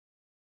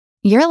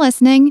You're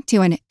listening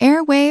to an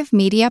Airwave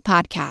Media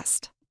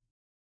Podcast.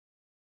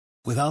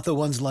 Without the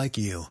ones like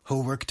you,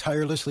 who work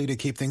tirelessly to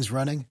keep things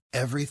running,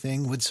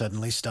 everything would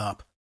suddenly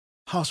stop.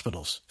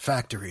 Hospitals,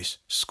 factories,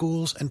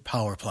 schools, and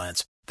power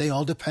plants, they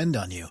all depend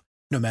on you.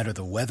 No matter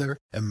the weather,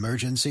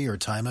 emergency, or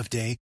time of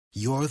day,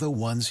 you're the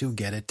ones who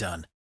get it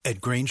done.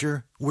 At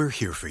Grainger, we're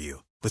here for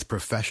you with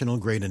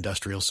professional-grade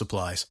industrial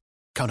supplies.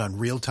 Count on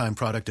real-time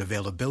product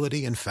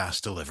availability and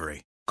fast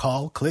delivery.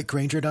 Call,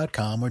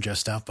 clickgrainger.com, or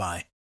just stop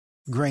by.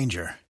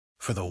 Grainger,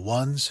 for the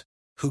ones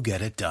who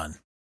get it done.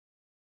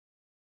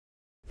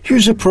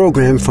 Here's a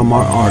program from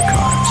our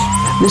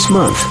archives. This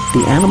month,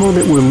 the animal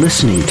that we're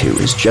listening to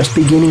is just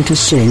beginning to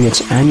sing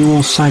its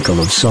annual cycle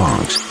of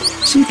songs.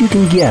 See if you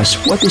can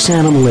guess what this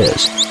animal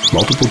is.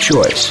 Multiple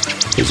choice.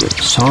 Is it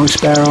song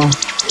sparrow,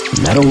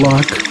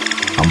 meadowlark,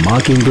 a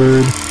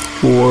mockingbird,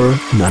 or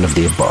none of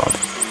the above?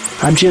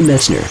 I'm Jim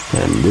Metzner,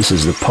 and this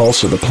is the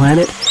Pulse of the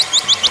Planet.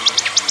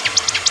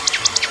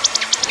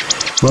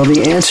 Well,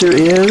 the answer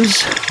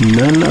is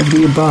none of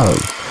the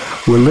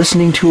above. We're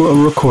listening to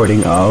a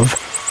recording of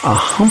a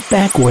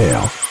humpback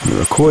whale, and the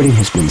recording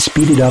has been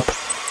speeded up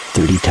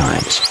 30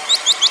 times.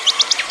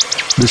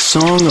 The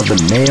song of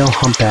the male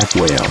humpback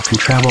whale can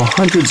travel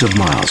hundreds of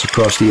miles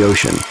across the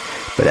ocean,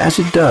 but as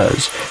it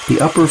does, the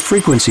upper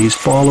frequencies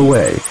fall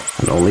away,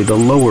 and only the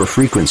lower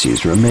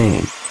frequencies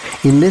remain.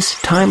 In this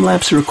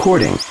time-lapse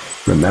recording,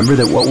 remember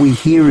that what we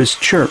hear as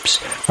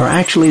chirps are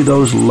actually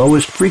those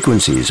lowest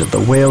frequencies of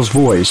the whale's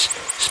voice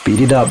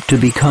speeded up to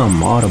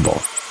become audible.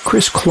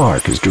 Chris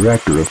Clark is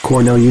director of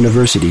Cornell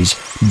University's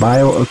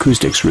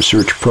Bioacoustics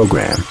Research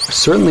Program.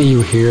 Certainly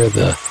you hear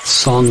the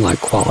song-like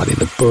quality,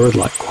 the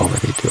bird-like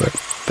quality to it.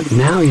 But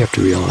now you have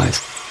to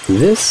realize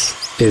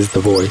this is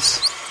the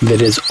voice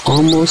that is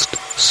almost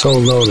so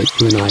low that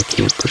you and I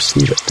can't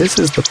perceive it. This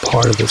is the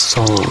part of the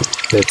song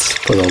that's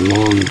for the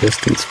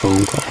long-distance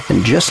phone call.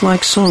 And just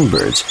like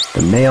songbirds,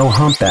 the male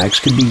humpbacks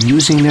could be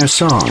using their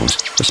songs,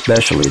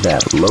 especially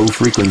that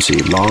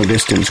low-frequency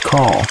long-distance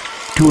call,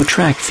 to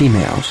attract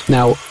females.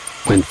 Now,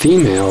 when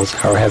females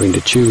are having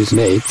to choose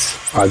mates,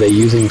 are they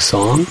using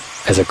song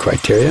as a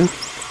criteria?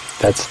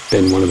 That's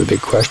been one of the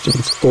big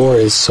questions. Or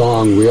is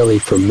song really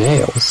for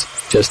males?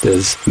 Just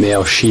as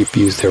male sheep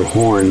use their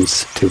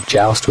horns to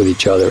joust with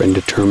each other and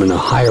determine a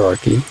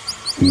hierarchy,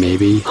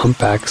 maybe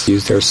humpbacks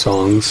use their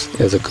songs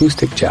as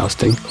acoustic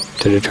jousting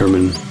to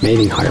determine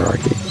mating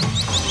hierarchy.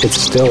 It's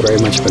still very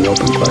much of an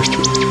open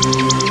question.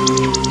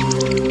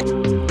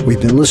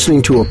 We've been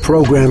listening to a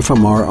program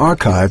from our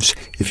archives.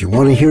 If you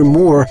want to hear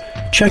more,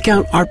 check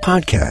out our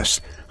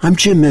podcast. I'm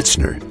Jim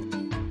Metzner.